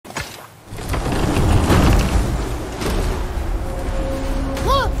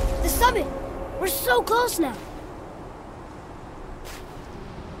so close now.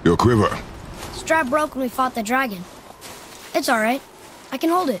 Your quiver. Strap broke when we fought the dragon. It's alright. I can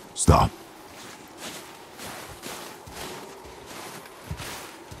hold it. Stop.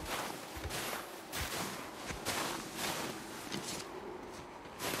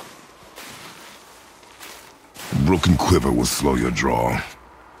 A broken quiver will slow your draw.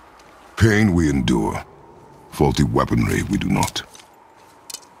 Pain we endure. Faulty weaponry we do not.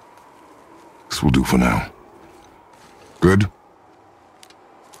 This will do for now. Good?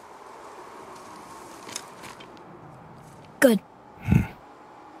 Good.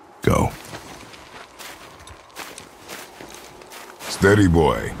 Go. Steady,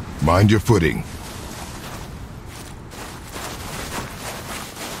 boy. Mind your footing.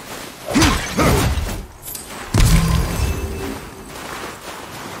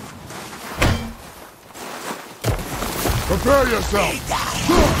 Prepare yourself!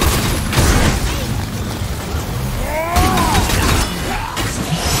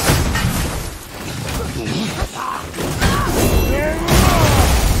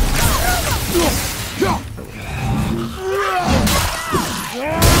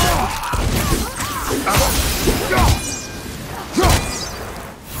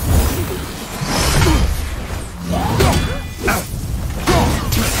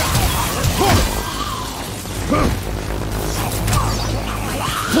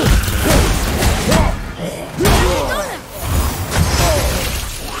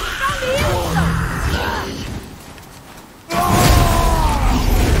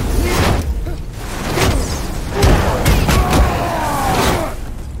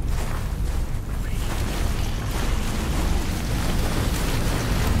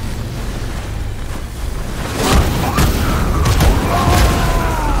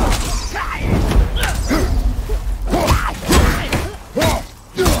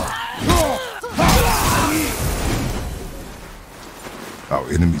 Our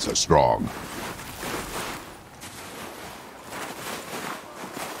enemies are strong.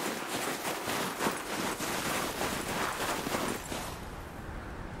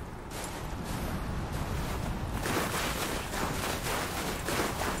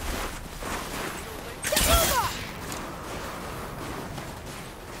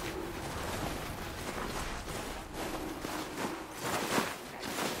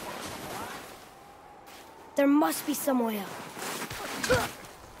 There must be some way out.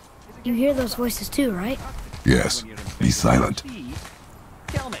 You hear those voices too, right? Yes. Be silent.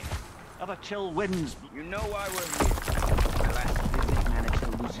 Tell me, are the chill winds? You know why we're here. My last visit managed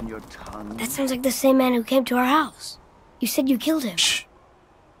to loosen your tongue. That sounds like the same man who came to our house. You said you killed him. Shh.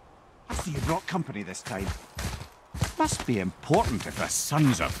 I see you brought company this time. Must be important if the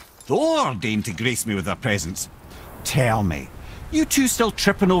sons of Thor deign to grace me with their presence. Tell me, you two still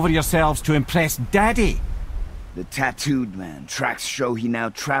tripping over yourselves to impress Daddy? The tattooed man. Tracks show he now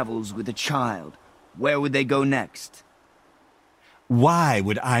travels with a child. Where would they go next? Why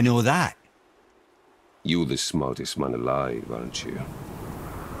would I know that? You're the smartest man alive, aren't you?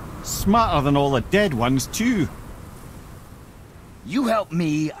 Smarter than all the dead ones, too. You help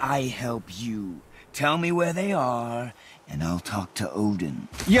me, I help you. Tell me where they are, and I'll talk to Odin.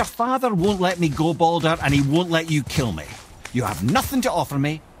 Your father won't let me go, Balder, and he won't let you kill me. You have nothing to offer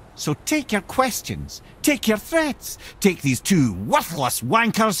me, so take your questions, take your threats, take these two worthless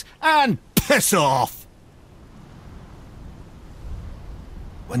wankers, and piss off!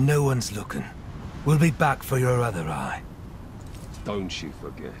 When no one's looking, we'll be back for your other eye. Don't you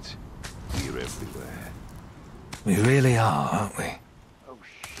forget, we're everywhere. We really are, aren't we? Oh,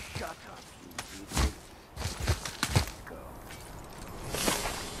 shut up, you idiot. Go.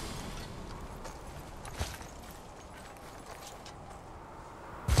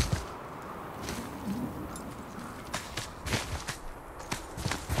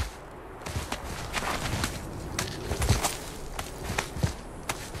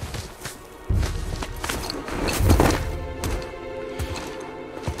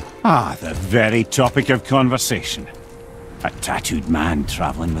 Ah, the very topic of conversation. A tattooed man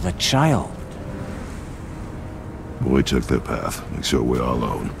traveling with a child. Boy, took their path. Make sure we're all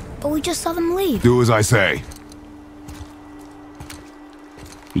alone. But we just saw them leave. Do as I say.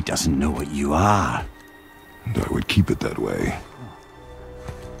 He doesn't know what you are. And I would keep it that way.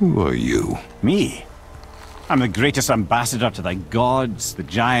 Who are you? Me? I'm the greatest ambassador to the gods, the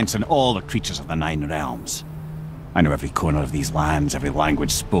giants, and all the creatures of the Nine Realms. I know every corner of these lands, every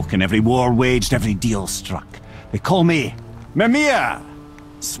language spoken, every war waged, every deal struck. They call me Mimir,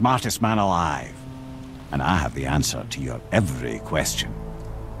 smartest man alive. And I have the answer to your every question.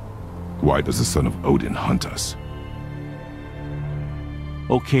 Why does the son of Odin hunt us?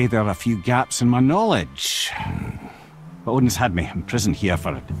 Okay, there are a few gaps in my knowledge. But Odin's had me in prison here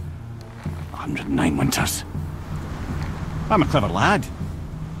for 109 winters. I'm a clever lad.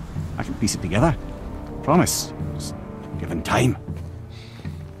 I can piece it together. Promise. Just given time.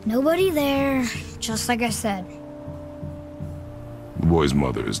 Nobody there, just like I said. The boy's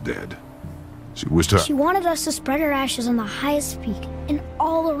mother is dead. She wished her... She wanted us to spread her ashes on the highest peak in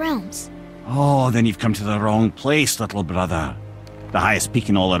all the realms. Oh, then you've come to the wrong place, little brother. The highest peak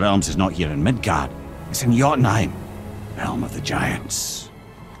in all the realms is not here in Midgard. It's in Jotunheim, realm of the giants.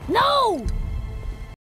 No!